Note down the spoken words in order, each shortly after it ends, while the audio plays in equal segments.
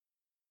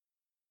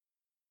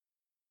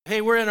Hey,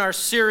 we're in our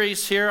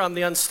series here on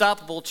the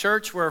Unstoppable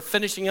Church. We're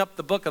finishing up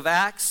the book of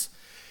Acts.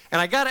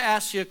 And I got to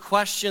ask you a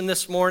question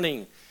this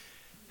morning.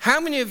 How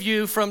many of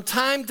you from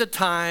time to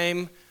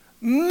time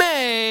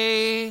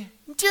may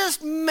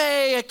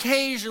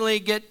occasionally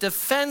get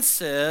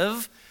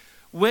defensive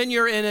when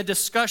you're in a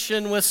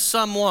discussion with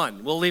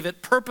someone? We'll leave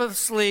it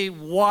purposely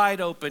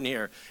wide open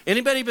here.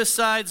 Anybody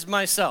besides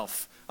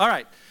myself? All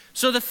right.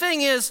 So the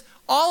thing is,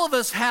 all of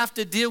us have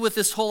to deal with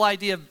this whole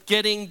idea of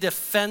getting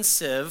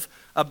defensive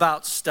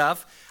about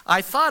stuff.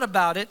 I thought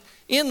about it.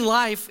 In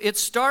life, it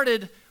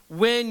started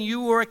when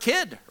you were a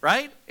kid,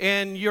 right?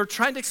 And you're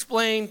trying to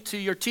explain to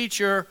your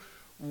teacher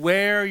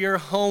where your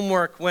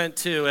homework went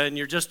to, and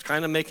you're just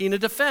kind of making a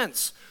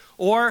defense.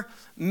 Or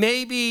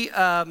maybe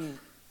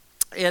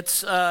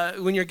it's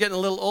when you're getting a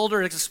little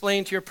older, it's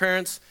explaining to your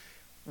parents,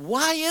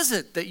 why is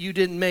it that you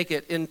didn't make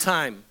it in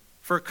time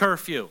for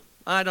curfew?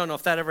 I don't know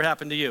if that ever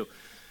happened to you.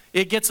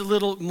 It gets a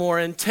little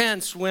more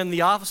intense when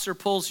the officer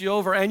pulls you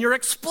over and you're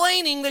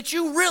explaining that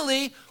you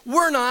really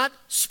were not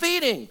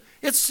speeding.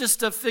 It's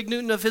just a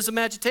figment of his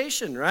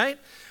imagination, right?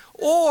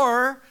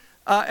 Or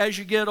as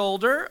you get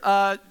older,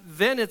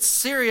 then it's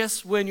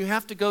serious when you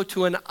have to go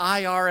to an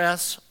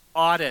IRS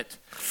audit.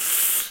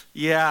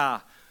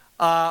 Yeah.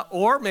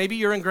 Or maybe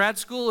you're in grad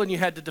school and you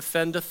had to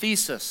defend a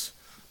thesis.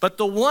 But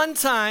the one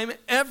time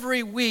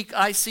every week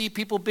I see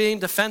people being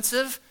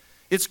defensive,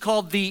 it's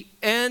called the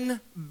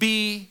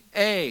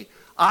NBA.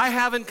 I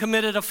haven't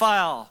committed a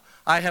foul.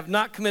 I have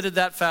not committed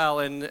that foul,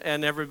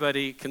 and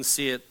everybody can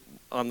see it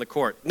on the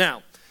court.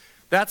 Now,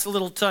 that's a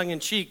little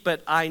tongue-in-cheek,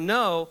 but I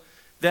know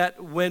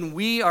that when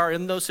we are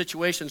in those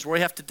situations where we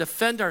have to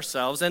defend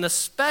ourselves, and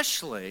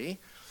especially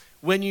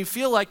when you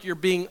feel like you're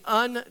being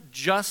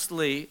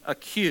unjustly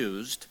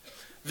accused,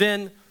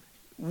 then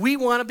we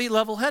want to be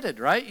level-headed,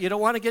 right? You don't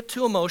want to get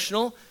too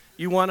emotional.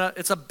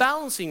 It's a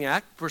balancing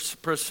act,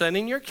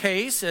 presenting your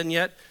case and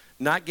yet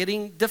not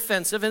getting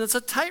defensive, and it's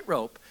a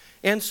tightrope.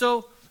 And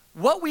so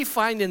what we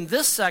find in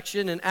this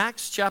section in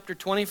Acts chapter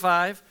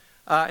 25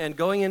 and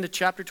going into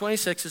chapter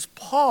 26 is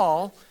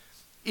Paul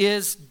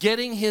is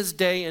getting his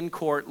day in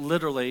court,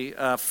 literally,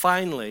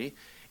 finally.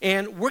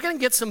 And we're going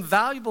to get some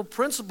valuable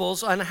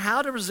principles on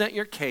how to present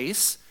your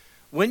case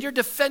when you're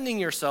defending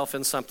yourself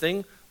in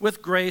something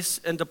with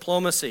grace and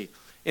diplomacy.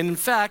 And in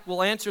fact,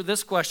 we'll answer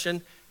this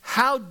question: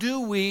 how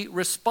do we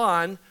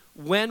respond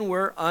when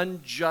we're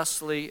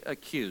unjustly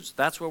accused?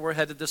 That's where we're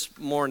headed this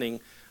morning.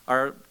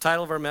 Our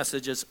title of our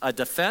message is A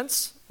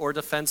Defense or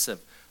Defensive.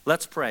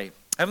 Let's pray.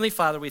 Heavenly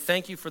Father, we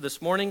thank you for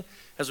this morning.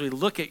 As we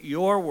look at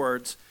your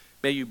words,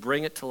 may you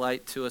bring it to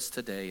light to us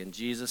today. In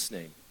Jesus'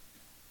 name,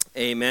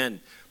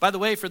 amen. By the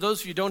way, for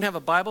those of you who don't have a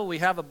Bible, we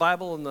have a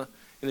Bible in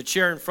the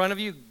chair in front of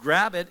you.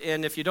 Grab it,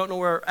 and if you don't know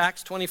where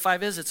Acts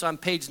 25 is, it's on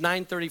page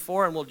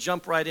 934, and we'll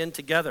jump right in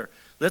together.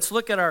 Let's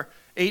look at our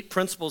 8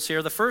 principles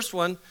here. The first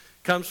one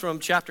comes from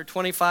chapter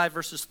 25,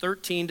 verses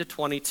 13 to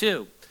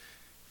 22.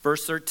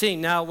 Verse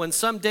 13, now when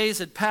some days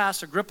had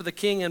passed, Agrippa the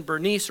king and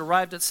Bernice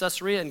arrived at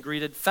Caesarea and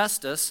greeted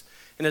Festus.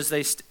 And as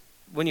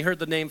when you heard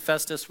the name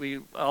Festus, we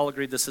all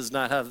agreed this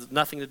have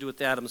nothing to do with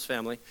the Adams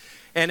family.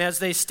 And as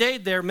they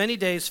stayed there many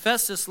days,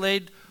 Festus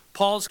laid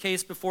Paul's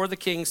case before the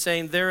king,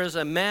 saying, there is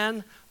a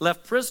man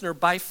left prisoner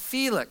by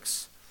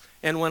Felix.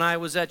 And when I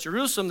was at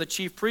Jerusalem, the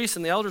chief priests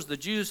and the elders of the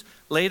Jews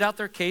laid out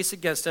their case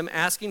against him,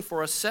 asking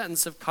for a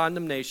sentence of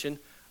condemnation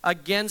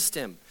against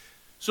him.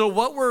 So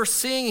what we're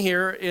seeing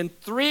here in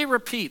 3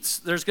 repeats,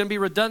 there's going to be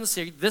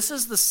redundancy. This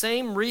is the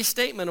same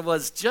restatement of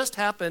what's just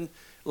happened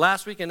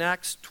last week in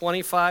Acts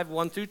 25,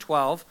 1 through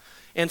 12.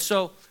 And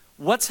so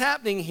what's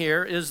happening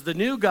here is the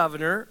new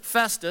governor,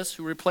 Festus,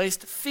 who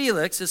replaced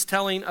Felix, is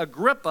telling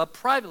Agrippa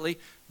privately,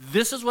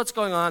 this is what's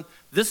going on.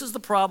 This is the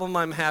problem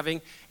I'm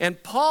having.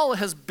 And Paul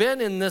has been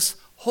in this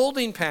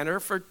holding pattern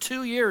for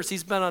 2 years.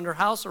 He's been under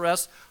house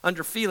arrest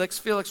under Felix.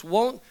 Felix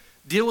won't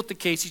deal with the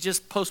case. He's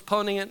just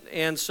postponing it.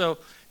 And so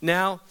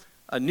now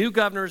a new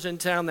governor's in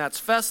town. That's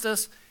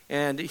Festus.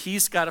 And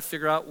he's got to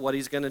figure out what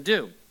he's going to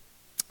do.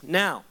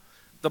 Now,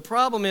 the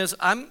problem is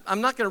I'm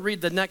not going to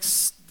read the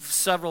next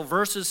several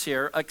verses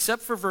here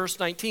except for verse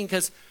 19,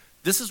 because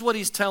this is what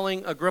he's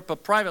telling Agrippa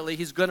privately.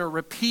 He's going to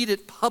repeat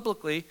it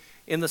publicly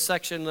in the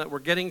section that we're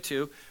getting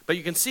to. But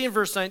you can see in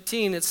verse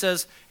 19, it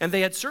says, and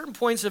they had certain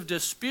points of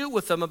dispute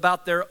with them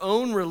about their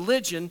own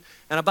religion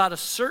and about a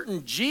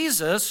certain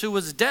Jesus who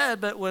was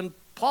dead, but when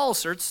Paul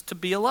asserts to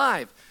be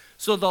alive.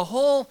 So the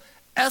whole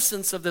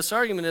essence of this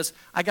argument is,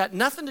 I got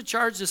nothing to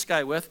charge this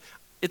guy with.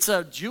 It's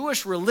a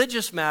Jewish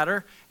religious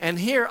matter, and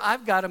here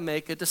I've got to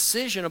make a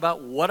decision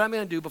about what I'm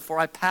going to do before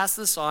I pass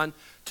this on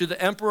to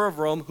the emperor of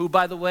Rome, who,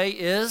 by the way,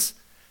 is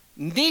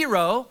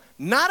Nero,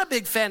 not a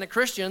big fan of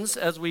Christians,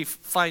 as we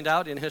find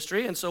out in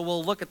history, and so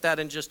we'll look at that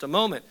in just a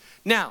moment.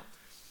 Now,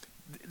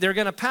 they're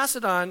going to pass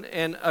it on,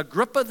 and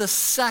Agrippa the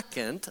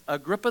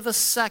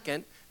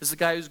II is the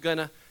guy who's going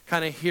to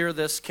kind of hear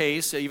this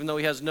case, even though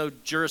he has no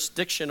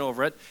jurisdiction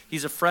over it.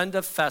 He's a friend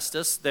of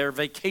Festus. They're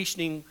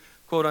vacationing,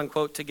 quote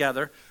unquote,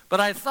 together. But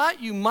I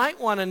thought you might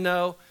want to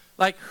know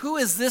like, who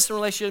is this in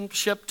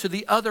relationship to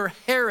the other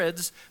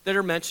Herods that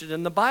are mentioned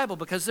in the Bible?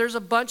 Because there's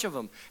a bunch of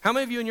them. How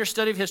many of you in your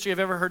study of history have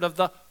ever heard of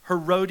the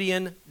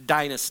Herodian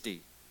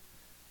dynasty?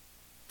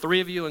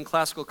 3 of you in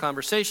classical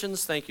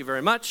conversations, thank you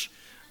very much.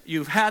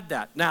 You've had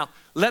that. Now,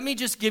 let me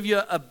just give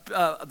you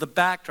the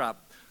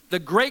backdrop. The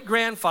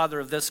great-grandfather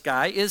of this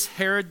guy is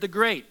Herod the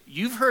Great.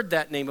 You've heard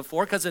that name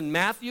before because in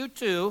Matthew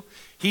 2,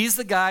 he's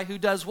the guy who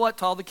does what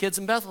to all the kids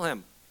in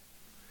Bethlehem?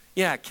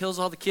 Yeah, kills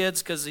all the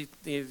kids because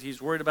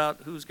he's worried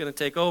about who's going to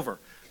take over.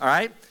 All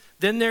right?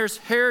 Then there's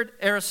Herod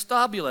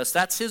Aristobulus.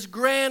 That's his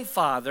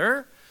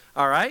grandfather.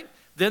 All right?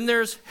 Then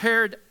there's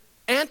Herod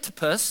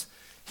Antipas.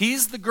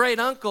 He's the great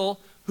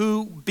uncle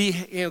who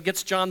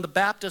gets John the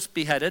Baptist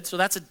beheaded. So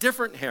that's a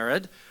different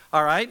Herod.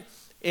 All right?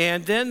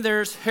 And then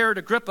there's Herod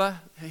Agrippa,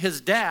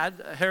 his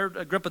dad, Herod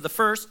Agrippa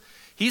I.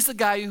 He's the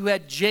guy who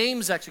had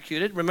James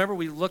executed. Remember,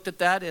 we looked at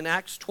that in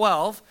Acts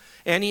 12.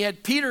 And he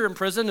had Peter in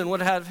prison and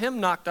would have him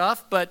knocked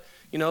off, but,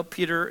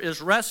 Peter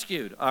is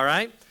rescued, all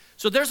right?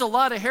 So there's a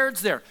lot of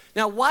Herods there.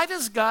 Now, why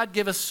does God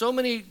give us so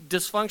many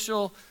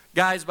dysfunctional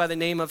guys by the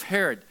name of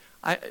Herod?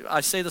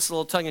 I say this a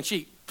little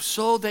tongue-in-cheek,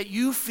 so that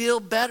you feel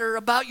better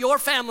about your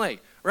family,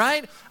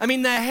 right? I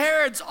mean, the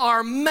Herods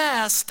are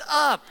messed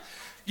up.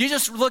 You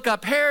just look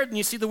up Herod and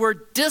you see the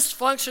word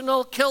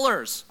dysfunctional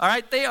killers, all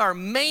right? They are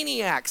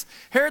maniacs.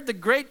 Herod the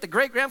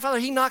great-grandfather,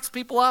 he knocks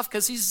people off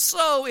because he's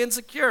so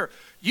insecure.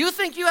 You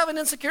think you have an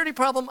insecurity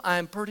problem?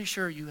 I'm pretty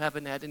sure you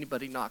haven't had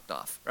anybody knocked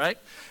off, right?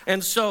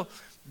 And so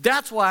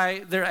that's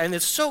why and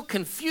it's so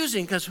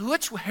confusing because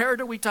which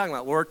Herod are we talking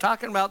about? Well, we're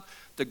talking about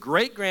the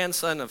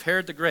great-grandson of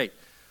Herod the Great.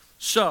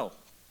 So,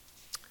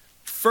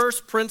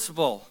 first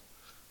principle,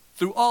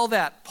 through all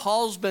that,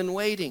 Paul's been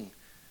waiting.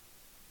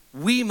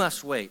 We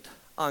must wait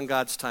on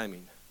God's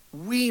timing.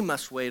 We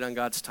must wait on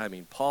God's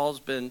timing. Paul's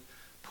been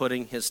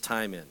putting his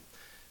time in.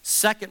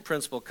 Second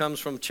principle comes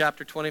from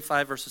chapter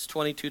 25, verses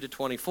 22 to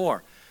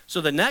 24. So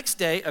the next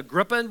day,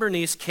 Agrippa and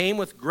Bernice came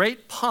with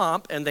great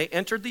pomp, and they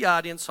entered the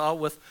audience hall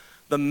with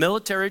the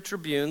military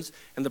tribunes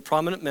and the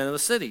prominent men of the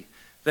city.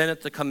 Then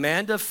at the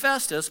command of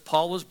Festus,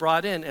 Paul was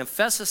brought in, and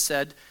Festus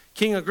said,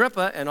 King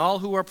Agrippa and all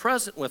who are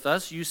present with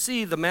us, you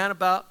see the man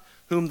about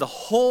whom the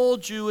whole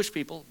Jewish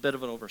people, bit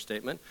of an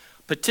overstatement,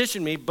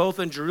 petitioned me both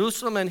in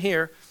Jerusalem and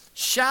here,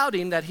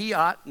 shouting that he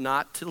ought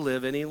not to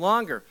live any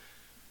longer.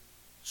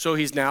 So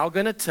he's now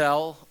going to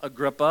tell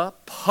Agrippa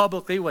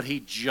publicly what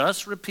he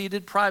just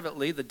repeated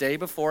privately the day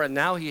before, and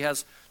now he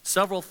has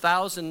several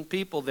thousand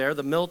people there,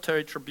 the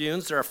military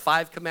tribunes. There are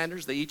 5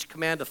 commanders. They each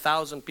command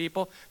 1,000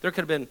 people. There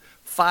could have been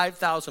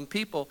 5,000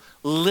 people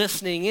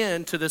listening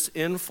in to this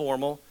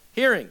informal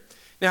hearing.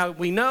 Now,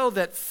 we know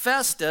that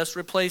Festus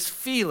replaced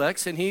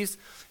Felix, and he's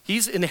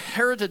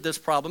inherited this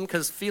problem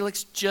because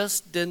Felix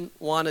just didn't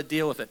want to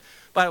deal with it.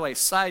 By the way,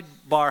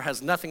 sidebar,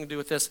 has nothing to do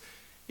with this.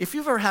 If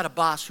you've ever had a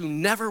boss who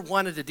never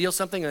wanted to deal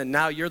something and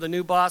now you're the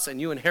new boss and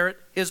you inherit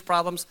his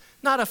problems,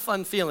 not a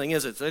fun feeling,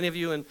 is it? So any of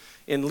you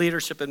in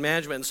leadership and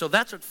management. And so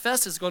that's what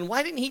Festus is going,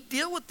 why didn't he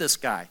deal with this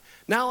guy?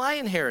 Now I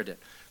inherit it.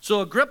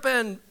 So Agrippa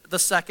and the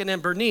second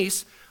and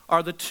Bernice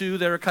are the 2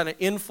 that are kind of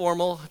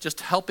informal,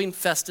 just helping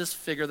Festus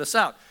figure this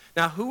out.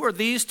 Now, who are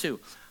these 2?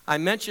 I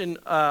mentioned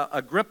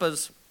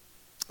Agrippa's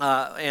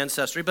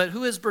ancestry, but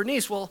who is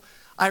Bernice? Well,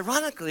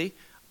 ironically,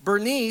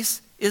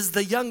 Bernice is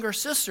the younger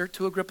sister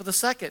to Agrippa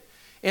II.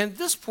 And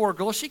this poor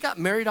girl, she got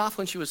married off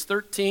when she was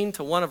 13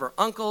 to one of her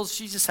uncles.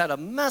 She just had a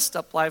messed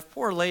up life,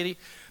 poor lady.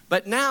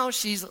 But now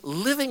she's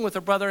living with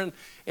her brother,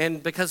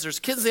 and because there's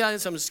kids in the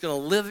audience, I'm just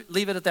going to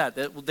leave it at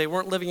that. They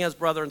weren't living as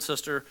brother and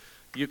sister.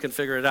 You can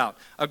figure it out.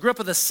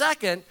 Agrippa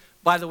II,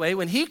 by the way,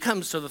 when he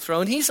comes to the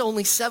throne, he's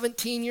only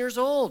 17 years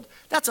old.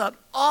 That's an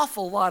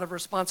awful lot of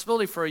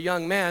responsibility for a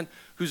young man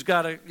who's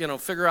got to,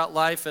 figure out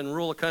life and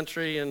rule a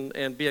country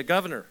and be a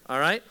governor, all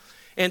right?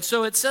 And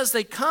so it says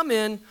they come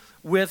in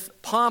with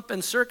pomp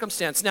and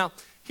circumstance. Now,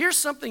 here's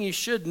something you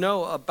should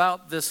know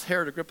about this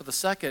Herod Agrippa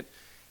II.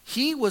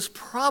 He was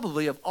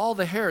probably, of all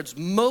the Herods,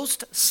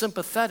 most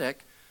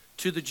sympathetic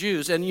to the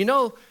Jews. And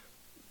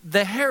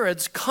the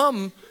Herods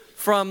come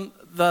from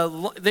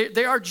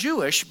they are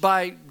Jewish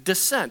by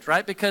descent,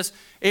 right? Because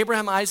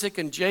Abraham, Isaac,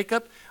 and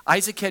Jacob.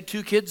 Isaac had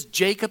 2 kids,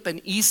 Jacob and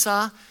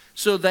Esau.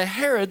 So the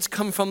Herods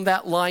come from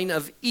that line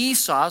of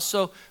Esau,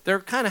 so they're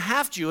kind of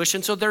half Jewish,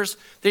 and so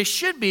they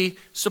should be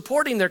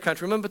supporting their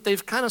countrymen, but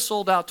they've kind of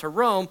sold out to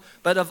Rome.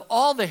 But of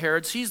all the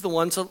Herods, he's the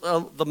one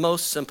the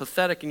most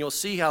sympathetic, and you'll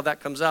see how that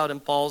comes out in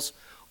Paul's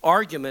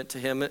argument to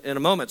him in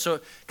a moment. So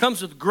it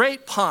comes with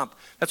great pomp.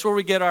 That's where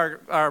we get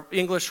our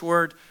English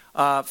word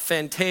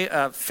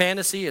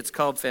fantasy. It's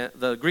called,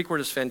 the Greek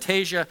word is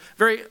fantasia.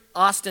 Very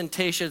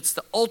ostentatious. It's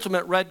the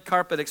ultimate red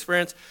carpet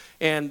experience.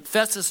 And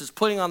Festus is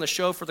putting on the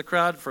show for the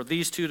crowd for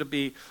these 2 to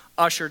be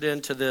ushered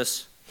into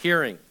this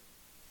hearing.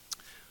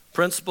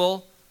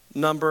 Principle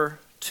number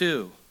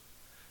 2.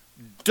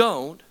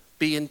 Don't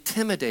be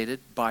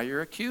intimidated by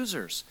your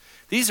accusers.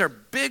 These are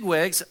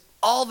bigwigs.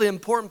 All the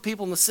important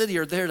people in the city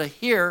are there to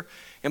hear.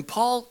 And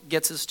Paul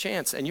gets his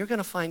chance. And you're going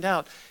to find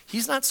out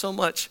he's not so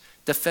much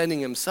defending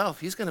himself.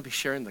 He's going to be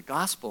sharing the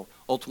gospel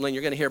ultimately. And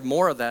you're going to hear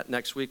more of that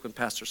next week when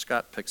Pastor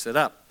Scott picks it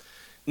up.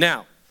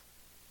 Now,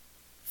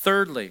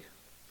 thirdly,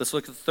 let's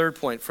look at the third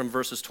point from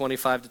verses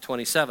 25 to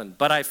 27.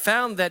 But I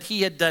found that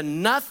he had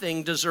done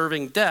nothing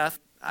deserving death.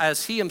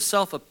 As he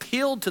himself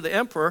appealed to the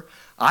emperor,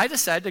 I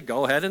decided to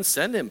go ahead and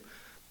send him.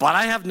 But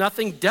I have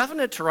nothing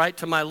definite to write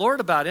to my lord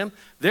about him.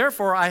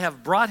 Therefore, I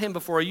have brought him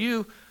before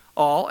you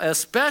all,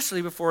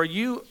 especially before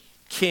you,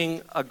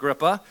 King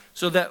Agrippa,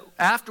 so that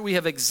after we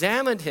have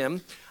examined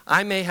him,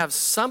 I may have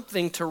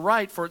something to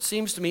write, for it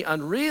seems to me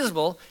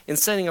unreasonable in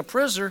sending a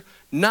prisoner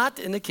not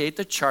to indicate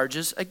the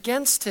charges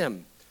against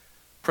him.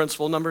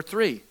 Principle number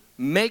 3,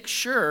 make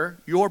sure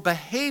your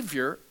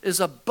behavior is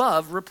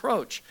above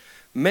reproach.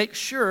 Make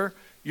sure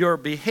your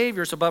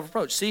behavior is above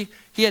reproach. See,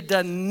 he had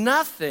done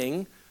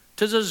nothing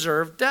to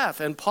deserve death.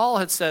 And Paul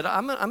had said,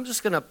 I'm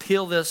just going to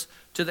appeal this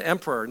to the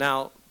emperor.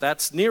 Now,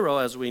 that's Nero,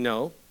 as we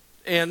know.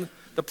 And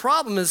the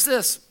problem is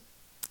this.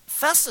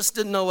 Festus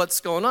didn't know what's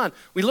going on.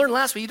 We learned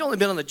last week he'd only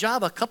been on the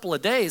job a couple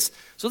of days.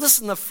 So this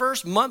is in the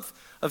first month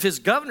of his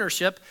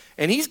governorship,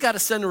 and he's got to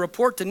send a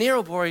report to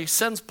Nero before he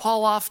sends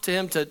Paul off to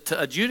him to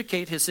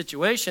adjudicate his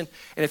situation.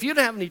 And if you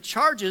don't have any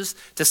charges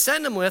to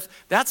send him with,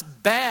 that's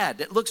bad.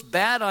 It looks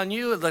bad on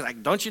you.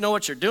 Like, don't you know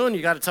what you're doing?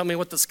 You got to tell me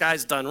what this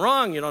guy's done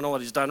wrong. You don't know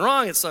what he's done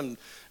wrong. It's some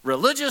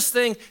religious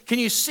thing. Can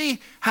you see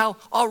how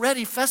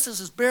already Festus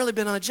has barely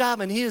been on the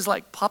job, and he is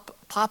like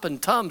popping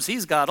tums.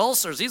 He's got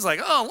ulcers. He's like,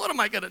 oh, what am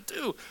I going to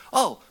do?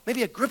 Oh,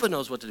 maybe Agrippa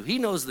knows what to do. He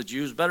knows the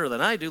Jews better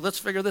than I do. Let's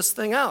figure this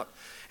thing out.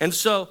 And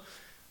so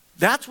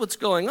that's what's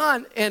going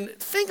on. And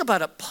think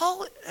about it.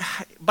 Paul,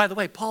 by the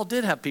way, Paul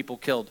did have people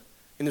killed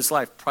in his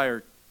life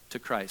prior to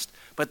Christ.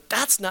 But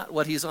that's not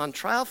what he's on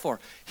trial for.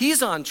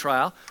 He's on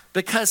trial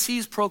because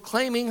he's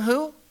proclaiming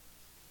who?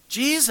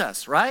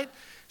 Jesus, right?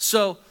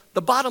 So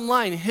the bottom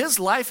line, his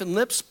life and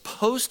lips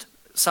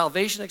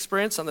post-salvation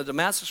experience on the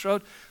Damascus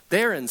Road,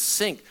 they're in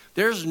sync.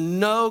 There's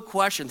no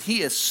question.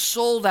 He is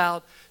sold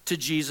out to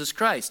Jesus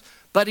Christ.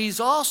 But he's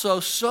also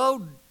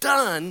so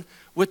done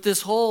with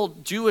this whole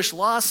Jewish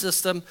law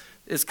system.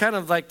 It's kind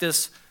of like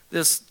this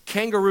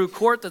kangaroo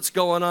court that's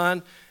going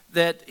on,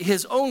 that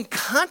his own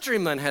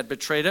countrymen had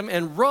betrayed him,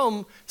 and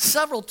Rome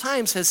several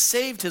times has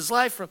saved his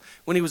life from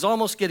when he was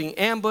almost getting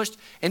ambushed.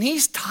 And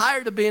he's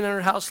tired of being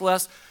under house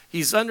arrest.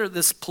 He's under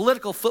this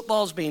political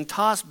footballs being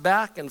tossed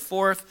back and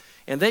forth,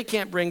 and they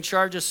can't bring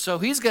charges. So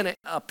he's going to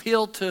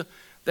appeal to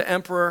the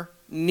Emperor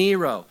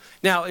Nero.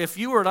 Now, if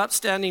you were an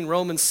upstanding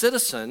Roman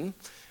citizen,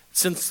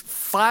 since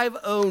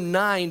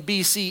 509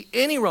 BC,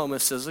 any Roman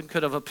citizen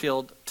could have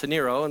appealed to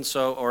Nero, and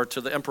so, or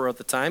to the emperor at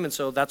the time, and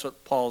so that's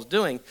what Paul's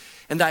doing.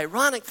 And the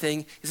ironic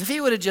thing is, if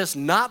he would have just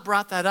not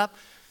brought that up,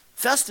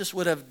 Festus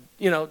would have,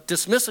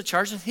 dismissed the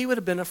charge, and he would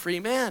have been a free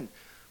man.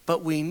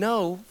 But we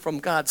know from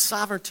God's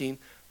sovereignty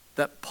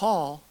that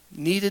Paul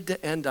needed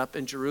to end up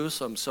in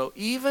Jerusalem. So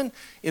even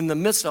in the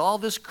midst of all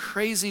this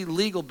crazy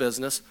legal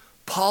business,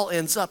 Paul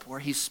ends up where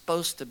he's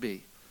supposed to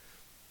be.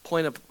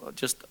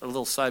 Just a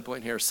little side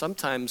point here.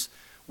 Sometimes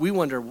we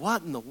wonder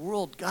what in the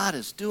world God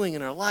is doing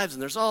in our lives,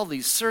 and there's all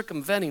these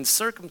circumventing,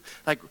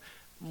 like,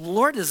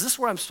 Lord, is this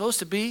where I'm supposed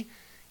to be?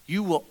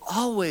 You will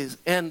always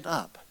end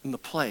up in the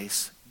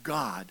place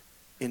God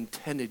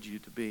intended you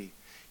to be,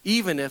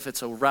 even if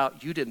it's a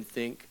route you didn't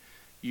think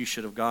you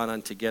should have gone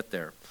on to get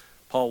there.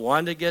 Paul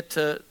wanted to get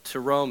to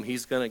Rome.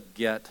 He's going to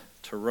get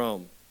to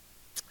Rome.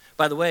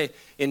 By the way,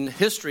 in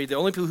history, the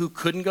only people who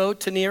couldn't go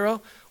to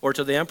Nero or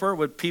to the emperor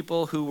were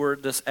people who were,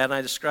 and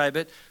I describe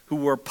it, who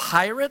were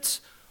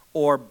pirates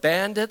or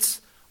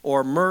bandits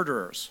or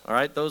murderers. All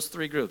right, those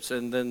three groups.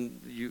 And then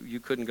you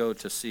couldn't go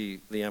to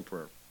see the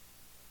emperor.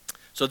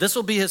 So this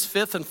will be his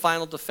fifth and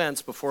final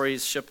defense before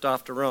he's shipped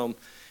off to Rome.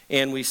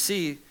 And we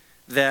see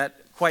that,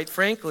 quite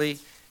frankly,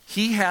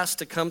 he has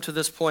to come to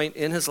this point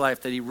in his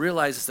life that he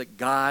realizes that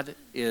God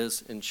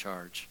is in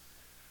charge.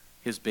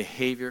 His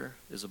behavior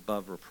is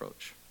above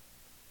reproach.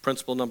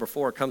 Principle number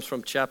 4 comes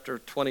from chapter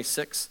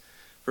 26,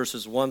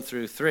 verses 1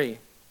 through 3.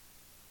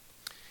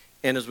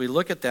 And as we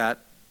look at that,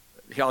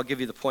 I'll give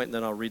you the point and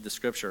then I'll read the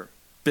scripture.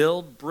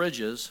 Build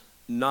bridges,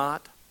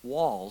 not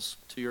walls,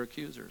 to your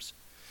accusers.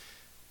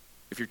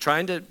 If you're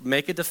trying to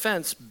make a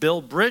defense,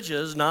 build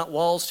bridges, not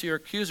walls, to your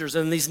accusers.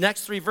 And in these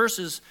next 3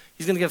 verses,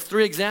 he's going to give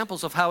 3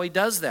 examples of how he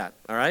does that,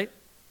 all right?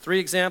 3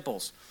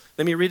 examples.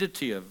 Let me read it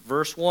to you.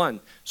 Verse 1.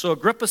 So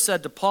Agrippa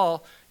said to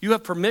Paul, "You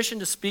have permission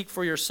to speak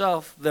for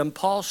yourself." Then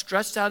Paul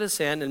stretched out his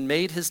hand and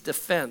made his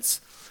defense.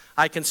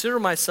 "I consider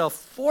myself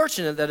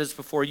fortunate that it's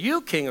before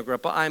you, King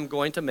Agrippa, I am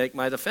going to make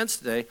my defense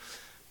today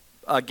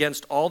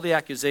against all the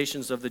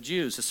accusations of the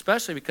Jews,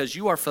 especially because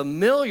you are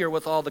familiar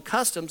with all the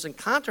customs and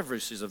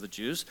controversies of the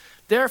Jews.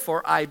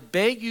 Therefore, I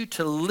beg you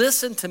to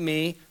listen to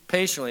me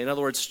patiently." In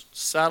other words,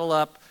 saddle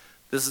up.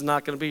 This is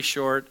not going to be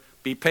short.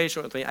 Be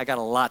patient with me. I got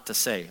a lot to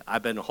say.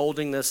 I've been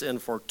holding this in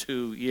for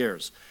 2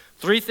 years.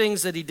 3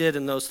 things that he did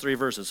in those 3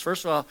 verses.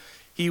 First of all,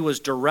 he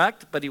was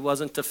direct, but he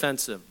wasn't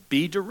defensive.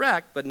 Be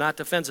direct, but not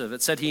defensive.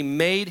 It said he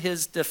made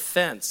his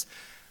defense.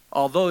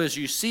 Although, as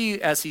you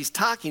see, as he's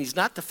talking, he's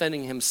not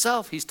defending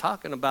himself. He's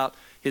talking about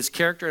his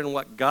character and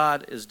what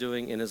God is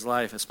doing in his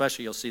life.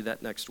 Especially, you'll see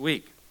that next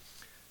week.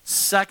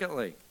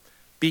 Secondly,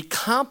 be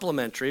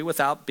complimentary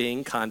without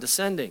being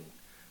condescending.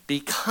 Be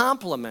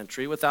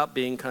complimentary without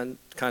being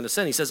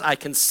condescending. He says, I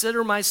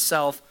consider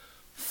myself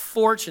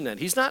fortunate.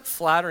 He's not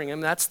flattering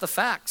him. That's the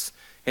facts.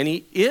 And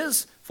he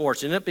is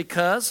fortunate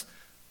because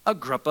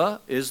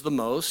Agrippa is the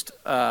most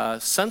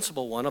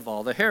sensible one of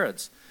all the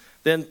Herods.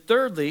 Then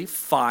thirdly,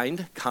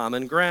 find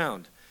common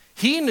ground.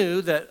 He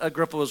knew that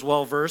Agrippa was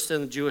well-versed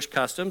in the Jewish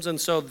customs, and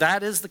so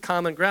that is the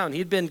common ground.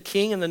 He'd been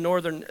king in the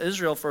northern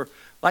Israel for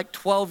like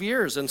 12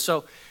 years. And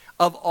so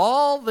of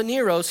all the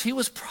Neros, he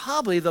was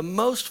probably the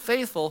most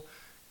faithful,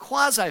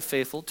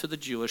 quasi-faithful to the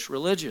Jewish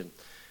religion.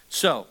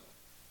 So,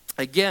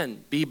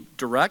 again, be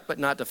direct but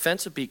not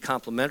defensive. Be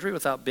complimentary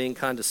without being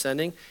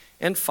condescending.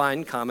 And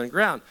find common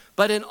ground.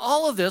 But in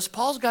all of this,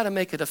 Paul's got to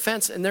make a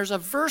defense. And there's a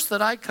verse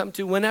that I come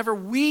to whenever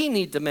we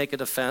need to make a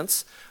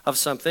defense of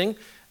something.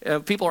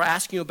 People are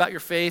asking you about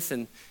your faith,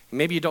 and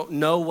maybe you don't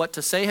know what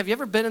to say. Have you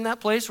ever been in that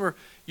place where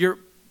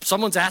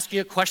someone's asking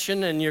you a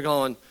question and you're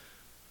going,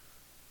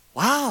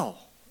 wow,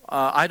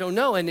 I don't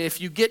know. And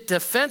if you get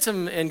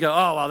defensive and go,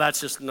 oh, well,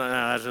 that's just,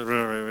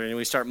 and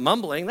we start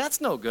mumbling,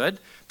 that's no good.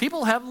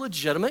 People have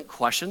legitimate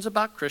questions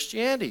about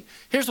Christianity.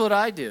 Here's what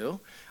I do.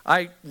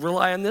 I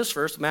rely on this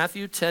verse,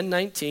 Matthew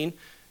 10:19.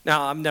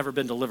 Now, I've never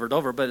been delivered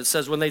over, but it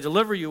says, when they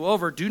deliver you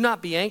over, do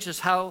not be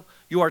anxious how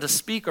you are to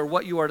speak or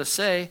what you are to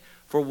say,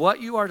 for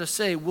what you are to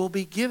say will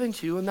be given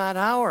to you in that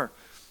hour.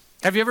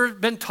 Have you ever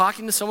been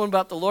talking to someone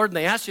about the Lord and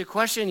they ask you a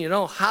question, you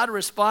know how to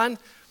respond?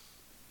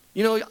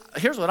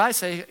 Here's what I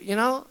say,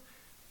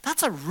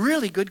 that's a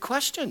really good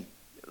question.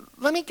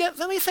 Let me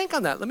think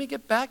on that. Let me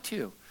get back to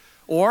you.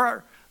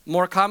 Or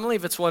more commonly,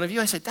 if it's one of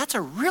you, I say, that's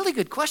a really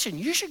good question.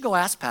 You should go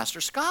ask Pastor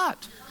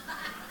Scott.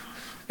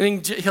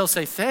 And he'll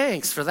say,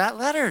 thanks for that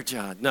letter,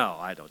 John. No,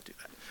 I don't do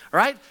that. All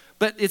right?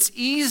 But it's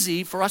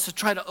easy for us to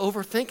try to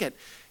overthink it.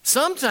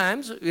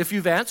 Sometimes, if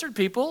you've answered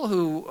people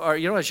who are,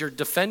 as you're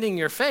defending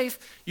your faith,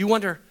 you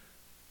wonder,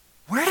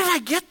 where did I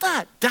get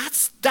that?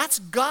 That's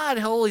God,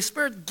 Holy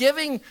Spirit,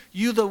 giving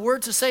you the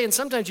word to say. And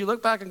sometimes you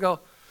look back and go,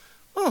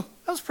 oh,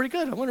 that was pretty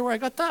good. I wonder where I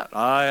got that.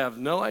 I have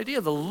no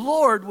idea. The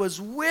Lord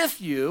was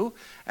with you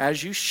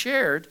as you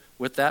shared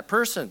with that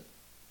person.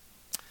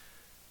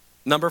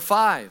 Number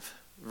 5,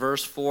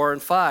 verse 4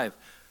 and 5.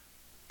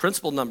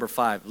 Principle number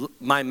 5.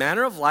 My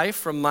manner of life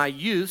from my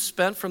youth,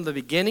 spent from the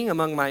beginning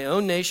among my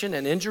own nation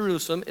and in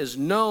Jerusalem, is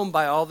known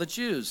by all the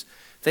Jews.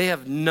 They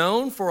have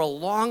known for a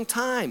long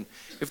time.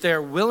 If they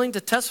are willing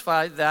to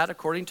testify that,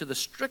 according to the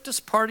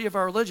strictest party of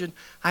our religion,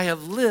 I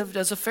have lived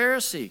as a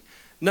Pharisee.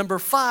 Number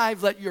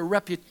 5, let your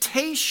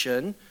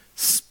reputation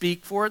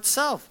speak for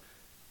itself.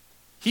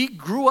 He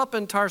grew up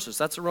in Tarsus.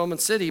 That's a Roman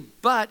city,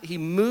 but he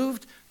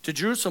moved to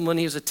Jerusalem when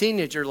he was a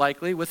teenager,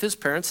 likely, with his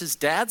parents. His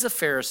dad's a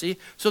Pharisee,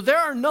 so there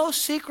are no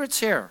secrets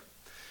here.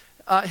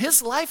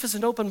 His life is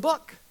an open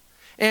book.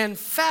 In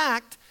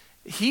fact,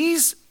 he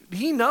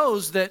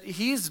knows that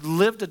he's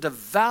lived a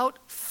devout,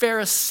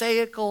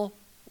 Pharisaical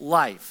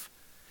life.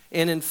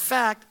 And in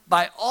fact,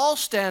 by all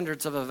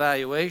standards of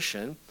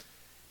evaluation,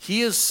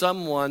 he is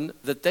someone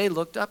that they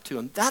looked up to.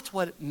 And that's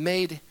what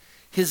made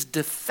his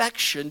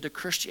defection to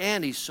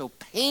Christianity so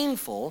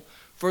painful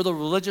for the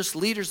religious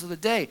leaders of the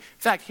day. In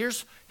fact,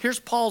 here's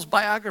Paul's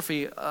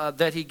biography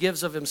that he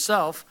gives of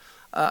himself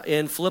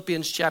in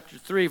Philippians chapter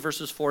 3,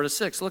 verses 4 to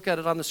 6. Look at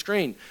it on the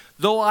screen.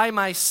 Though I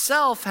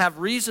myself have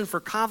reason for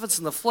confidence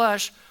in the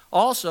flesh,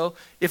 also,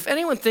 if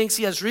anyone thinks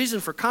he has reason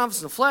for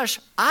confidence in the flesh,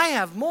 I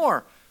have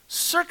more.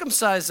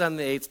 Circumcised on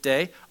the 8th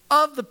day,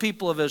 of the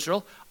people of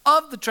Israel,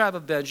 of the tribe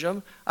of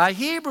Benjamin, a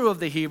Hebrew of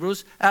the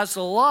Hebrews, as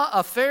to law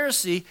a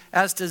Pharisee,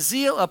 as to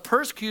zeal a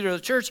persecutor of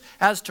the church,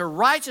 as to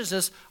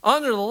righteousness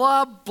under the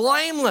law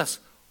blameless.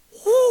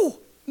 Whoo!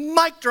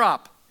 Mic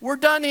drop. We're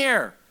done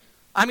here.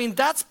 I mean,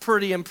 that's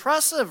pretty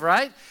impressive,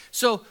 right?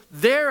 So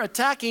they're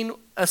attacking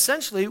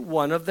essentially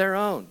one of their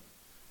own.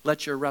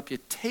 Let your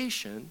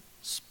reputation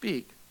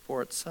speak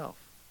for itself.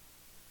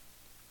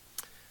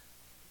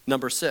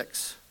 Number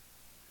 6,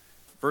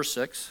 verse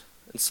 6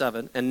 and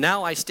 7. And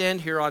now I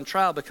stand here on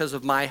trial because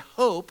of my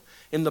hope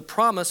in the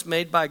promise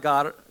made by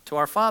God to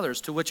our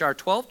fathers, to which our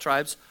 12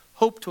 tribes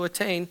hope to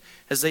attain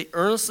as they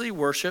earnestly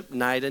worship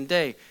night and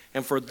day.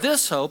 And for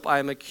this hope I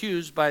am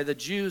accused by the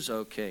Jews,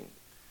 O king.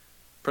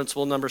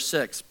 Principle number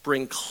 6,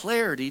 bring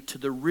clarity to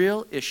the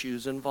real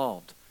issues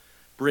involved.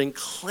 Bring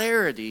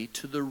clarity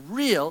to the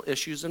real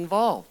issues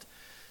involved.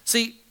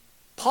 See,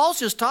 Paul's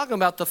just talking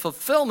about the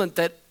fulfillment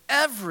that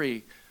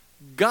every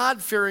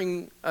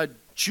God-fearing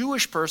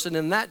Jewish person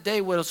in that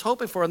day was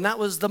hoping for, and that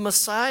was the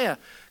Messiah,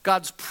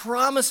 God's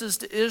promises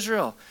to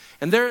Israel.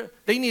 And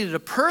they needed a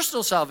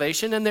personal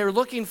salvation, and they were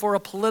looking for a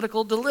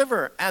political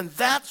deliverer. And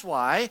that's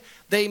why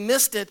they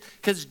missed it,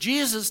 because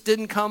Jesus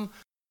didn't come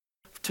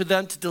to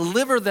them to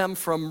deliver them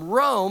from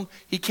Rome.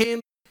 He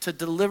came to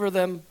deliver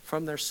them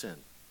from their sin.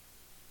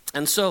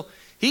 And so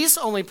he's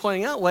only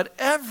pointing out what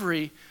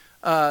every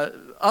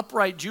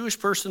upright Jewish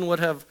person would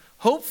have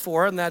hoped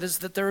for, and that is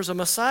that there is a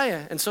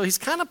Messiah. And so he's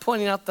kind of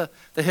pointing out the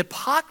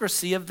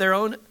hypocrisy of their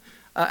own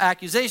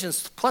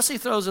accusations. Plus he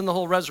throws in the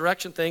whole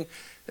resurrection thing.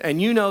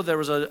 And you know there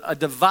was a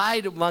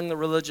divide among the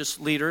religious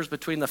leaders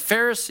between the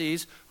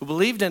Pharisees who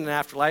believed in an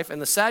afterlife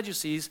and the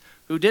Sadducees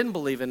who didn't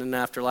believe in an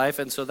afterlife.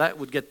 And so that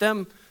would get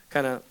them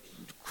kind of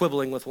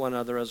quibbling with one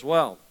another as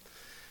well.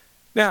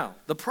 Now,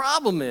 the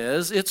problem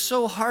is it's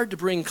so hard to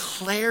bring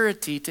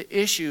clarity to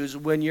issues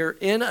when you're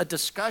in a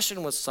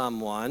discussion with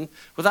someone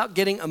without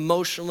getting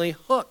emotionally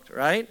hooked,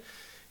 right?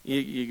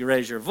 You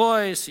raise your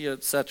voice,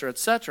 et cetera, et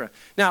cetera.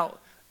 Now,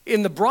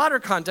 in the broader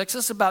context,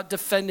 it's about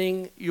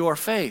defending your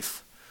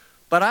faith.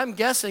 But I'm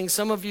guessing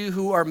some of you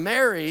who are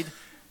married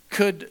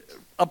could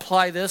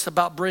apply this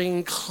about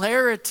bringing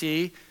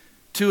clarity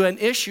to an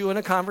issue in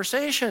a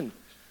conversation.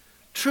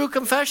 True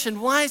confession,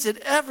 why is it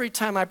every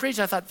time I preach,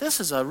 I thought this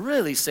is a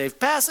really safe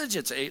passage.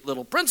 It's 8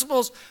 little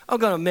principles. I'm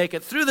going to make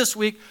it through this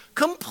week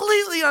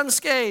completely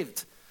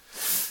unscathed.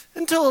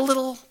 Until a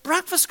little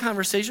breakfast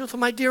conversation with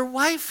my dear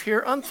wife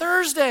here on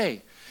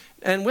Thursday.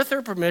 And with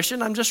her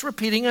permission, I'm just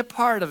repeating a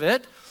part of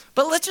it.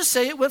 But let's just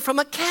say it went from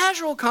a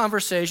casual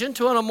conversation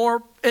to a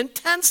more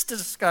intense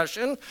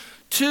discussion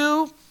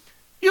to,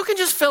 you can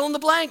just fill in the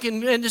blank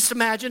and just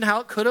imagine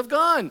how it could have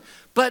gone.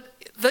 But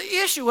the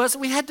issue was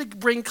we had to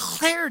bring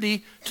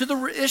clarity to the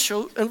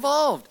issue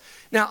involved.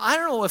 Now, I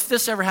don't know if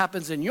this ever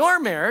happens in your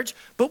marriage,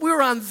 but we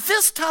were on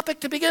this topic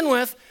to begin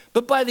with,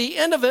 but by the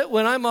end of it,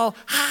 when I'm all,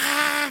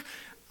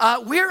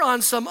 we're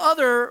on some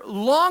other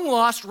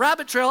long-lost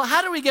rabbit trail.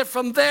 How do we get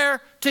from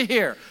there to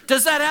here?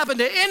 Does that happen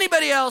to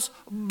anybody else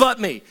but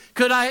me?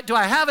 Do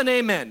I have an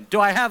amen? Do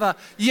I have a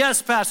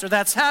yes, Pastor?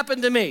 That's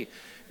happened to me.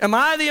 Am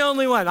I the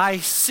only one? I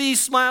see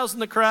smiles in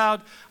the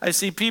crowd. I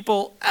see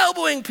people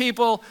elbowing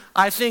people.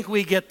 I think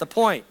we get the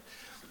point.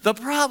 The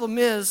problem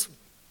is,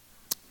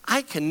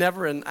 I can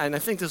never, and I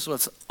think this is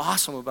what's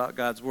awesome about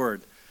God's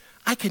word,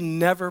 I can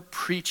never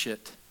preach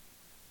it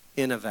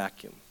in a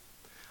vacuum.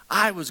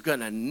 I was going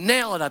to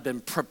nail it. I've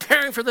been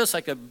preparing for this.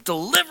 I could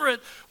deliver it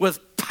with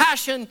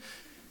passion.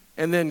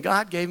 And then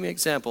God gave me an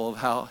example of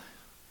how,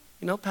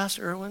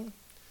 Pastor Erwin,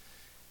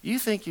 you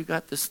think you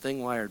got this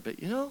thing wired, but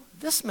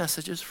this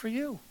message is for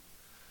you.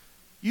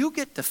 You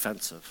get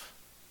defensive.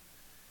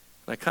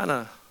 And I kind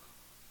of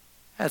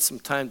had some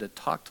time to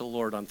talk to the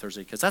Lord on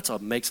Thursday, because that's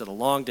what makes it a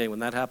long day when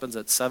that happens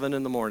at 7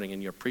 in the morning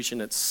and you're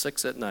preaching at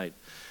 6 at night.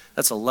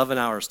 That's 11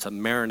 hours to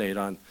marinate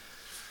on.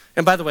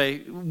 And by the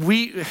way,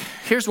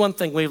 here's one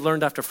thing we've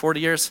learned after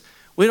 40 years.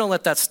 We don't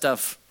let that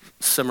stuff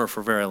simmer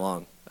for very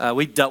long.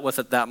 We dealt with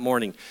it that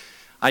morning.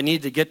 I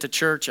need to get to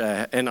church,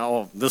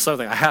 this other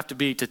thing. I have to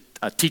be to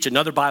teach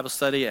another Bible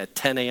study at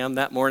 10 a.m.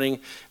 that morning.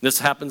 This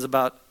happens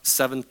about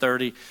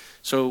 7:30.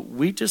 So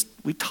we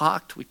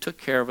talked, we took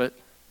care of it.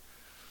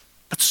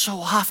 But so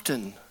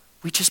often,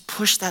 we just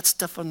push that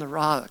stuff on the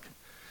rock.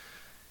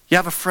 You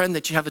have a friend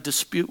that you have a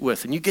dispute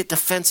with, and you get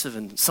defensive,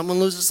 and someone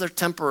loses their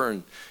temper,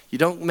 and you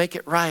don't make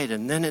it right,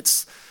 and then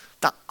it's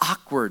the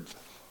awkward,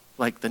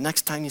 like the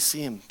next time you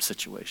see him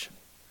situation.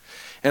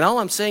 And all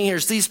I'm saying here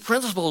is these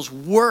principles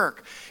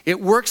work.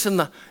 It works in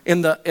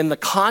the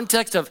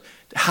context of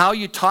how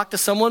you talk to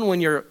someone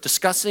when you're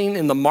discussing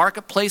in the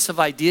marketplace of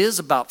ideas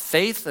about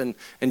faith and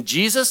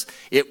Jesus.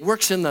 It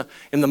works in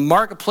the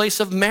marketplace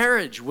of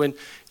marriage when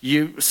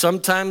you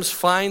sometimes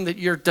find that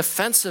you're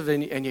defensive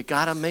and you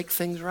got to make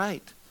things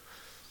right.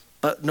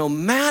 But no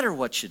matter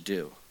what you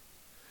do,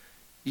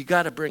 you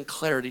got to bring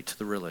clarity to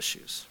the real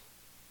issues.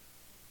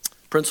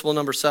 Principle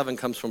number 7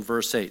 comes from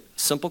verse 8.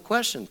 Simple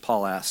question,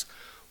 Paul asks.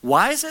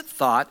 Why is it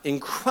thought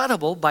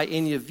incredible by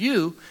any of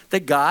you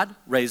that God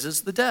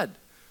raises the dead?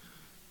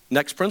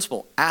 Next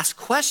principle, ask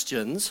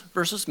questions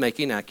versus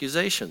making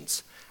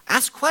accusations.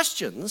 Ask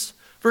questions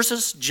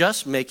versus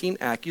just making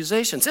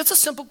accusations. It's a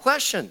simple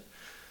question.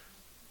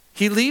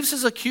 He leaves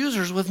his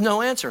accusers with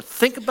no answer.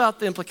 Think about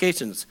the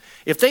implications.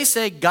 If they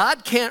say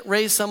God can't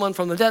raise someone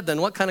from the dead,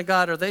 then what kind of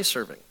God are they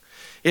serving?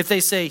 If they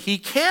say he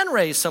can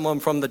raise someone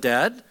from the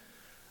dead,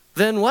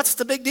 then what's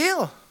the big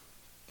deal?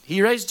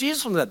 He raised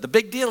Jesus from the dead. The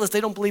big deal is they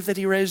don't believe that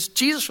he raised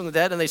Jesus from the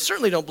dead, and they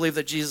certainly don't believe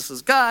that Jesus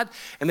is God,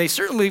 and they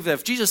certainly believe that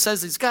if Jesus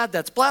says he's God,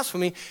 that's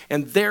blasphemy,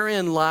 and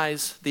therein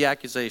lies the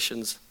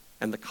accusations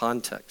and the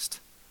context.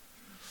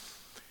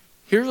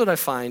 Here's what I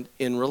find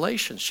in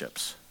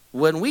relationships.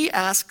 When we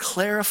ask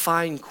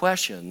clarifying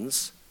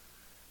questions,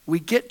 we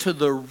get to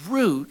the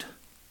root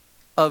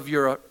of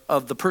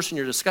the person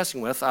you're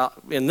discussing with.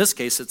 In this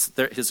case, it's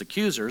his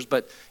accusers,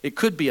 but it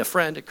could be a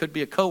friend, it could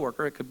be a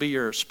coworker, it could be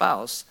your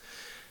spouse.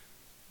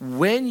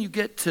 When you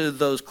get to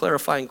those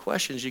clarifying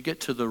questions, you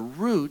get to the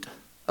root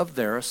of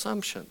their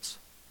assumptions.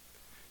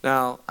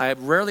 Now, I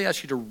rarely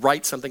ask you to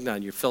write something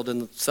down. You filled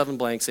in 7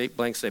 blanks, 8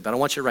 blanks today, but I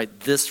want you to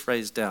write this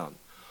phrase down.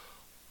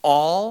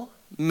 All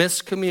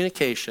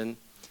miscommunication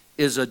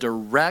is a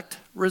direct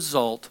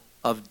result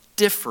of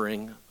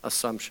differing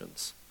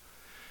assumptions.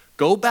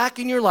 Go back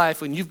in your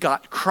life when you've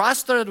got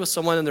cross-threaded with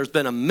someone and there's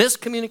been a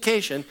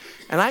miscommunication,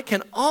 and I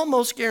can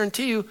almost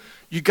guarantee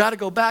you got to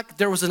go back.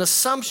 There was an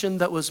assumption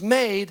that was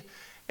made,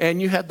 and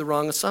you had the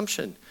wrong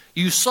assumption.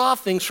 You saw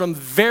things from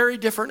very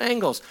different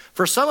angles.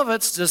 For some of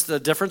it's just the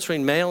difference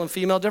between male and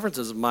female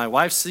differences. My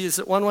wife sees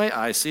it one way,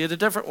 I see it a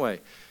different way.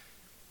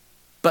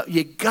 But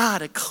you got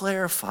to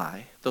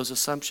clarify those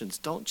assumptions.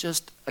 Don't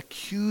just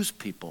accuse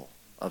people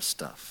of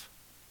stuff.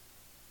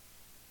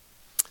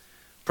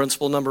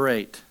 Principle number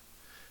 8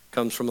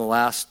 comes from the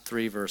last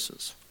 3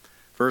 verses.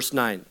 Verse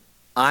 9,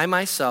 I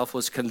myself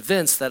was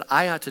convinced that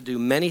I ought to do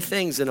many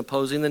things in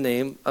opposing the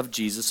name of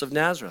Jesus of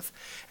Nazareth.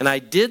 And I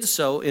did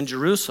so in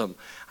Jerusalem.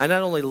 I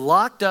not only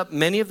locked up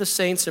many of the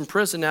saints in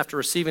prison after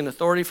receiving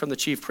authority from the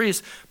chief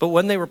priests, but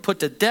when they were put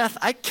to death,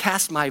 I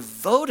cast my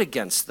vote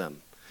against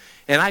them.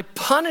 And I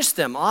punished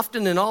them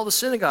often in all the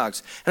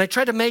synagogues. And I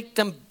tried to make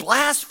them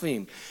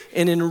blaspheme.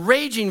 And in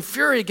raging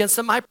fury against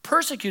them, I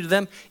persecuted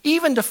them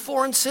even to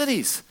foreign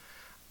cities.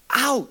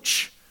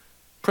 Ouch.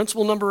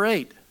 Principle number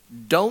 8,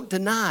 don't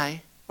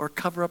deny or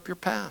cover up your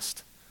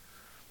past.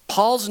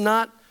 Paul's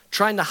not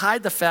trying to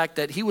hide the fact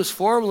that he was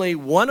formerly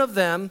one of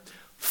them,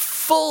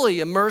 fully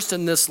immersed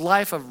in this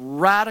life of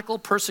radical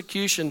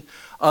persecution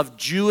of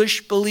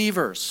Jewish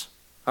believers.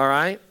 All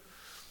right?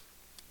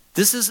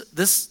 This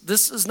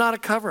is not a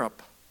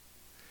cover-up.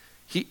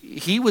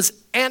 He was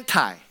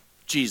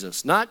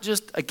anti-Jesus, not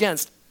just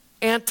against,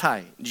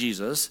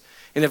 anti-Jesus.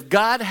 And if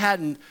God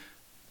hadn't,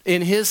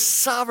 in his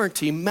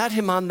sovereignty, met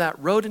him on that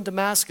road in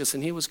Damascus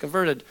and he was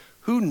converted,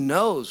 who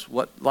knows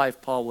what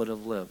life Paul would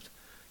have lived?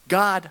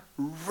 God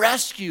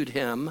rescued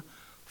him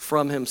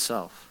from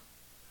himself.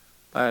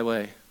 By the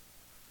way,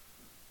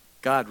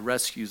 God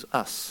rescues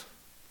us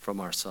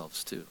from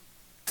ourselves too,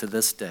 to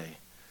this day.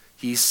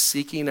 He's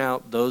seeking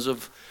out those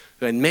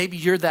and maybe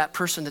you're that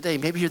person today.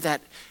 Maybe you're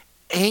that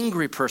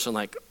angry person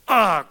like,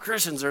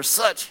 Christians are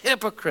such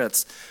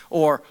hypocrites.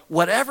 Or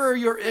whatever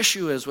your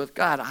issue is with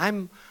God,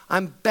 I'm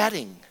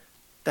betting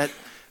that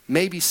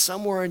maybe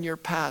somewhere in your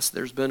past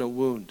there's been a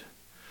wound.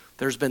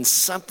 There's been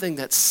something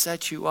that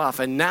set you off,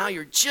 and now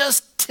you're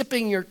just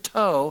tipping your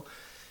toe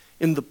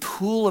in the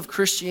pool of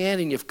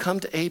Christianity, and you've come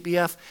to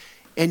ABF,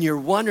 and you're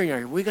wondering,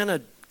 are we going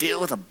to deal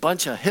with a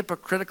bunch of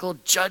hypocritical,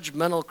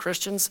 judgmental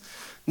Christians?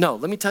 No,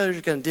 let me tell you what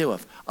you're going to deal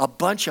with. A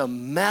bunch of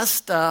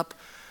messed up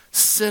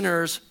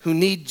sinners who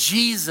need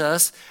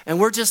Jesus,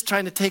 and we're just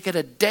trying to take it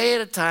a day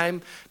at a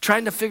time,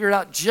 trying to figure it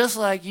out just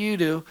like you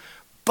do.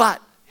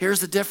 But here's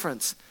the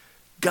difference.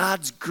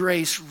 God's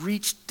grace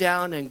reached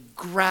down and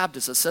grabbed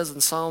us, it says in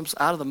Psalms,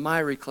 out of the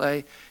miry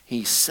clay.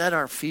 He set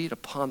our feet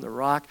upon the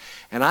rock.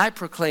 And I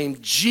proclaim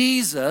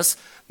Jesus,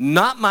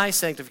 not my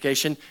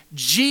sanctification,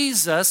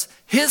 Jesus,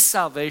 his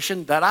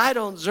salvation, that I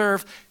don't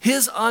deserve,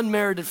 his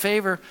unmerited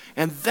favor.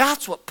 And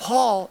that's what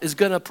Paul is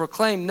going to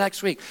proclaim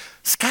next week.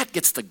 Scott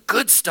gets the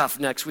good stuff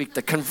next week,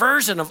 the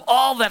conversion of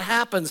all that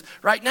happens.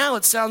 Right now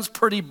it sounds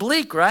pretty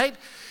bleak, right?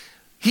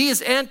 He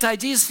is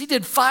anti-Jesus. He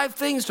did 5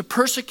 things to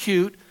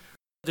persecute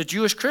the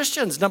Jewish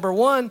Christians. Number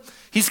 1,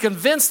 he's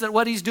convinced that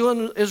what he's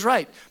doing is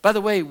right. By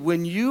the way,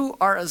 when you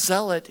are a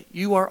zealot,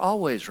 you are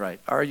always right.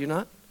 Are you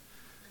not?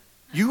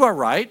 You are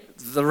right.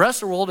 The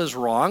rest of the world is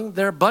wrong.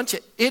 They're a bunch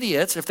of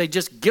idiots. If they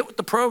just get with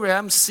the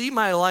program, see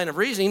my line of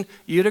reasoning,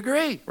 you'd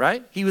agree,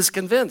 right? He was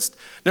convinced.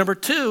 Number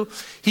 2,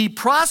 he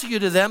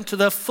prosecuted them to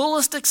the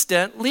fullest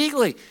extent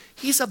legally.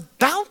 He's a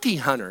bounty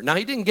hunter. Now,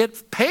 he didn't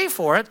get pay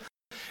for it.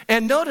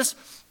 And notice,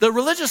 the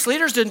religious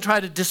leaders didn't try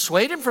to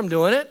dissuade him from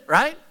doing it,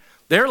 right?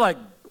 They're like,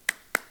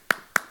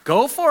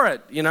 go for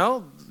it,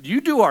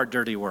 you do our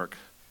dirty work.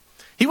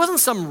 He wasn't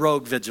some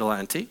rogue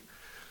vigilante.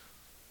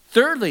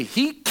 Thirdly,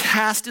 he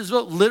cast his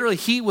vote. Literally,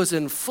 he was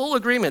in full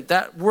agreement.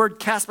 That word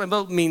cast my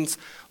vote means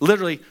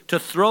literally to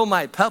throw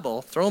my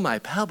pebble. Throw my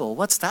pebble,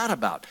 what's that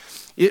about?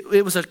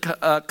 It was a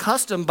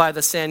custom by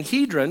the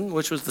Sanhedrin,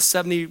 which was the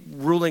 70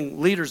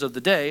 ruling leaders of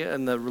the day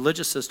and the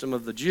religious system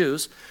of the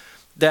Jews,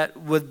 that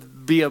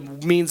would be a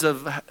means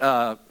of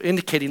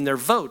indicating their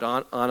vote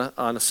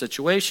on a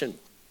situation.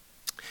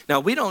 Now,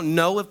 we don't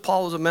know if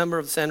Paul was a member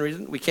of the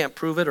Sanhedrin. We can't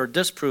prove it or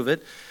disprove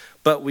it.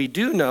 But we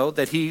do know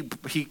that he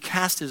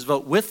cast his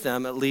vote with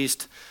them, at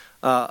least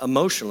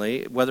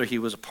emotionally, whether he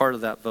was a part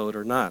of that vote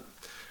or not.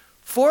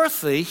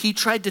 Fourthly, he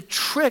tried to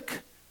trick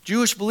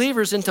Jewish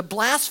believers into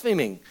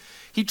blaspheming.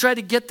 He tried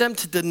to get them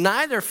to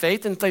deny their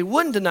faith, and if they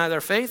wouldn't deny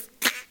their faith,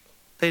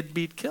 they'd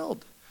be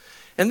killed.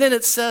 And then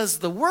it says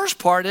the worst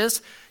part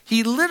is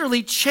he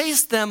literally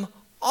chased them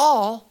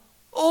all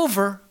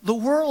over the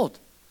world.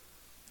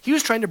 He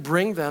was trying to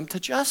bring them to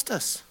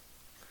justice.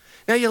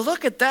 Now you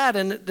look at that,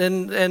 and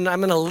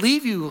I'm going to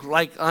leave you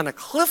like on a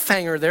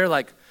cliffhanger there,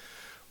 like,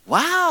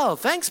 wow,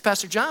 thanks,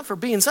 Pastor John, for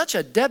being such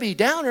a Debbie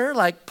Downer.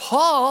 Like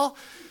Paul,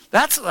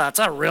 that's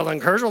a real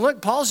encouragement.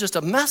 Look, Paul's just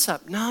a mess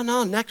up.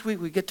 No, next week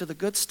we get to the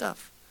good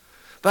stuff.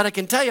 But I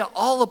can tell you,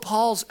 all of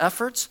Paul's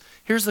efforts,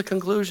 here's the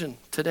conclusion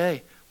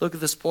today. Look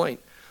at this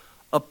point.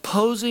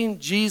 Opposing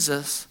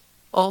Jesus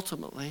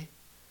ultimately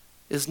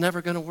is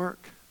never going to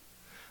work.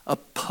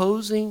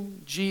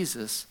 Opposing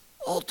Jesus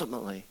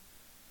ultimately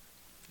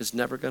is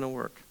never going to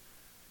work.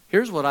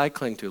 Here's what I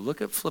cling to.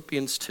 Look at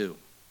Philippians 2.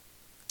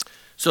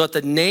 So at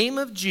the name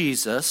of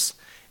Jesus,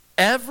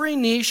 every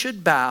knee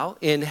should bow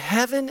in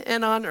heaven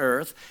and on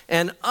earth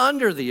and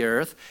under the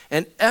earth,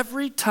 and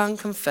every tongue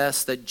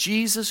confess that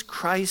Jesus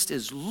Christ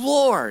is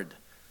Lord,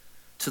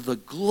 to the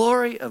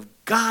glory of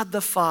God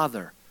the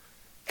Father.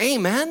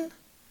 Amen?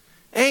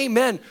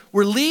 Amen.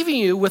 We're leaving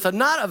you with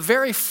not a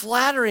very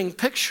flattering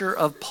picture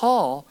of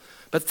Paul,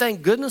 but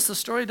thank goodness the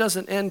story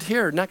doesn't end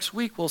here. Next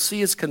week we'll see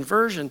his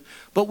conversion.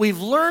 But we've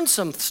learned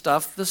some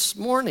stuff this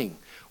morning.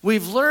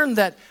 We've learned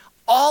that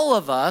all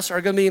of us are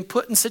going to be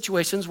put in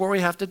situations where we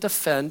have to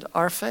defend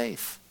our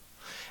faith.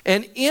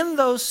 And in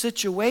those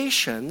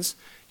situations,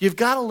 you've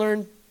got to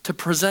learn to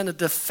present a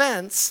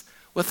defense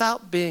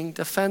without being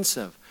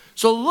defensive.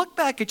 So look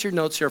back at your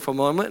notes here for a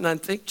moment, and I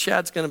think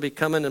Chad's going to be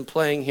coming and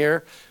playing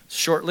here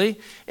shortly.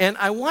 And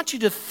I want you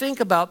to think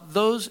about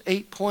those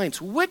 8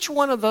 points. Which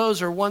one of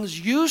those are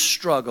ones you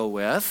struggle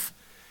with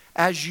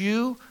as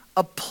you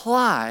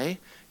apply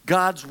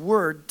God's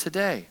word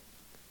today?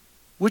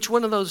 Which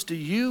one of those do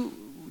you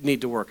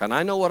need to work on?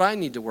 I know what I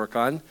need to work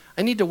on.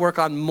 I need to work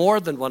on more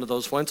than one of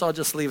those points. I'll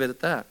just leave it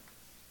at that.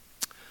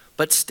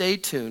 But stay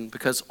tuned,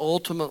 because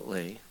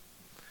ultimately,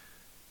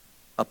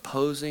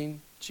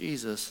 opposing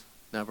Jesus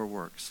never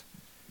works.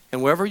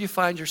 And wherever you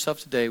find yourself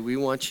today, we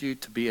want you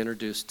to be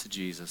introduced to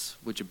Jesus.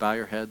 Would you bow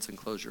your heads and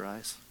close your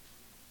eyes?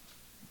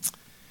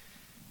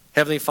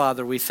 Heavenly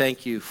Father, we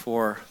thank you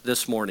for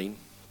this morning.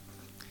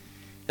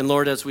 And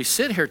Lord, as we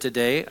sit here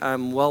today,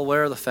 I'm well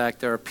aware of the fact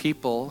there are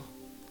people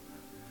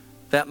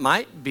that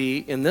might be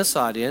in this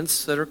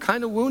audience that are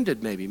kind of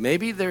wounded maybe.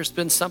 Maybe there's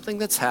been something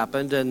that's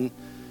happened and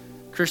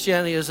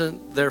Christianity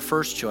isn't their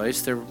first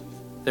choice.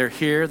 They're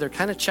here, they're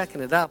kind of checking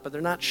it out, but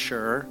they're not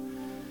sure.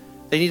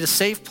 They need a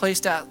safe place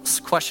to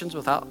ask questions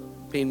without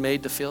being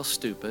made to feel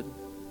stupid.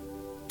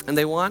 And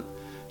they want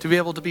to be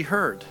able to be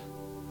heard.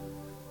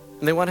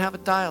 And they want to have a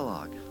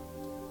dialogue.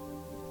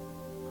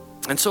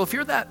 And so if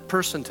you're that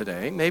person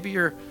today, maybe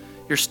you're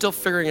still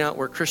figuring out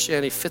where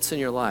Christianity fits in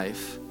your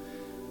life,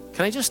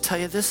 can I just tell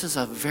you, this is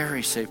a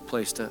very safe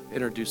place to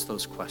introduce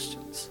those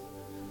questions.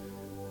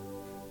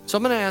 So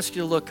I'm going to ask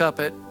you to look up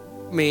at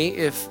me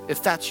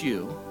if that's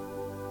you.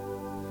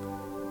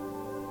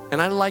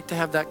 And I'd like to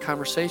have that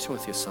conversation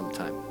with you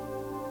sometime.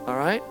 All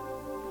right?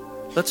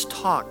 Let's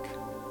talk.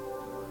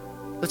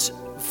 Let's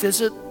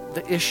visit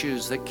the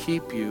issues that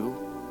keep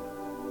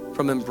you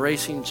from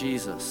embracing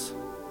Jesus.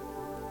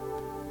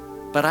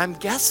 But I'm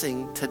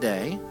guessing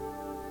today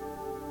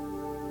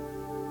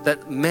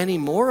that many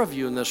more of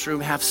you in this room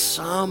have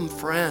some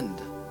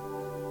friend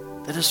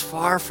that is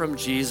far from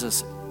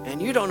Jesus,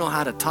 and you don't know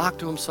how to talk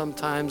to him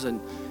sometimes,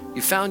 and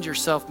you found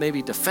yourself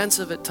maybe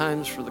defensive at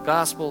times for the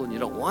gospel, and you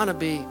don't want to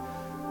be.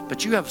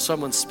 But you have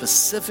someone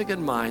specific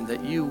in mind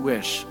that you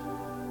wish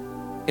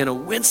in a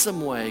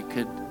winsome way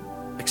could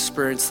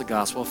experience the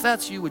gospel. If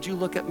that's you, would you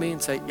look at me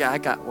and say, yeah, I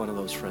got one of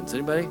those friends.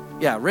 Anybody?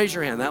 Yeah, raise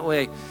your hand. That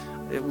way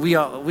we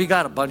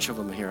got a bunch of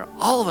them here.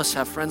 All of us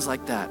have friends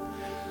like that.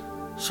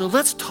 So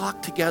let's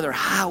talk together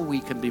how we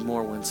can be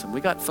more winsome. We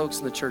got folks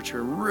in the church who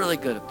are really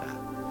good at that.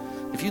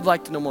 If you'd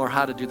like to know more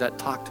how to do that,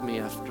 talk to me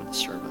after the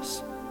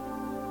service.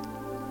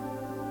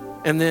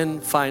 And then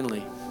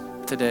finally,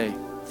 today,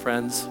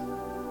 friends,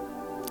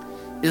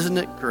 isn't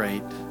it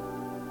great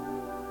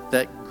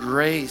that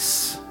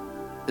grace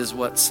is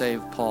what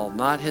saved Paul,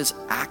 not his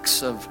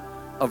acts of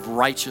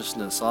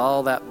righteousness,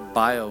 all that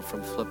bio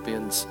from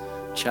Philippians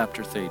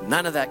chapter 3.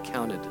 None of that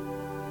counted.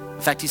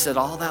 In fact, he said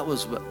all that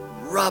was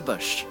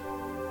rubbish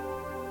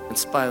in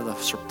spite of the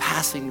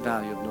surpassing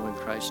value of knowing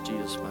Christ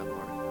Jesus, my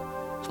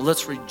Lord. So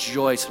let's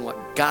rejoice in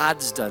what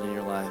God's done in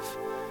your life,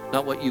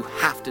 not what you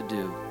have to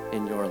do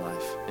in your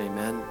life.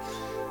 Amen.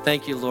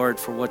 Thank you, Lord,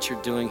 for what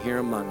you're doing here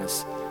among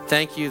us.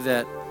 Thank you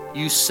that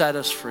you set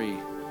us free,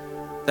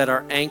 that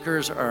our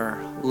anchors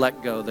are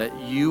let go, that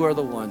you are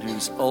the one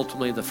who's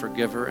ultimately the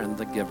forgiver and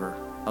the giver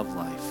of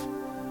life.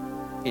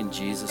 In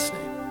Jesus'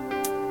 name,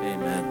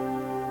 amen.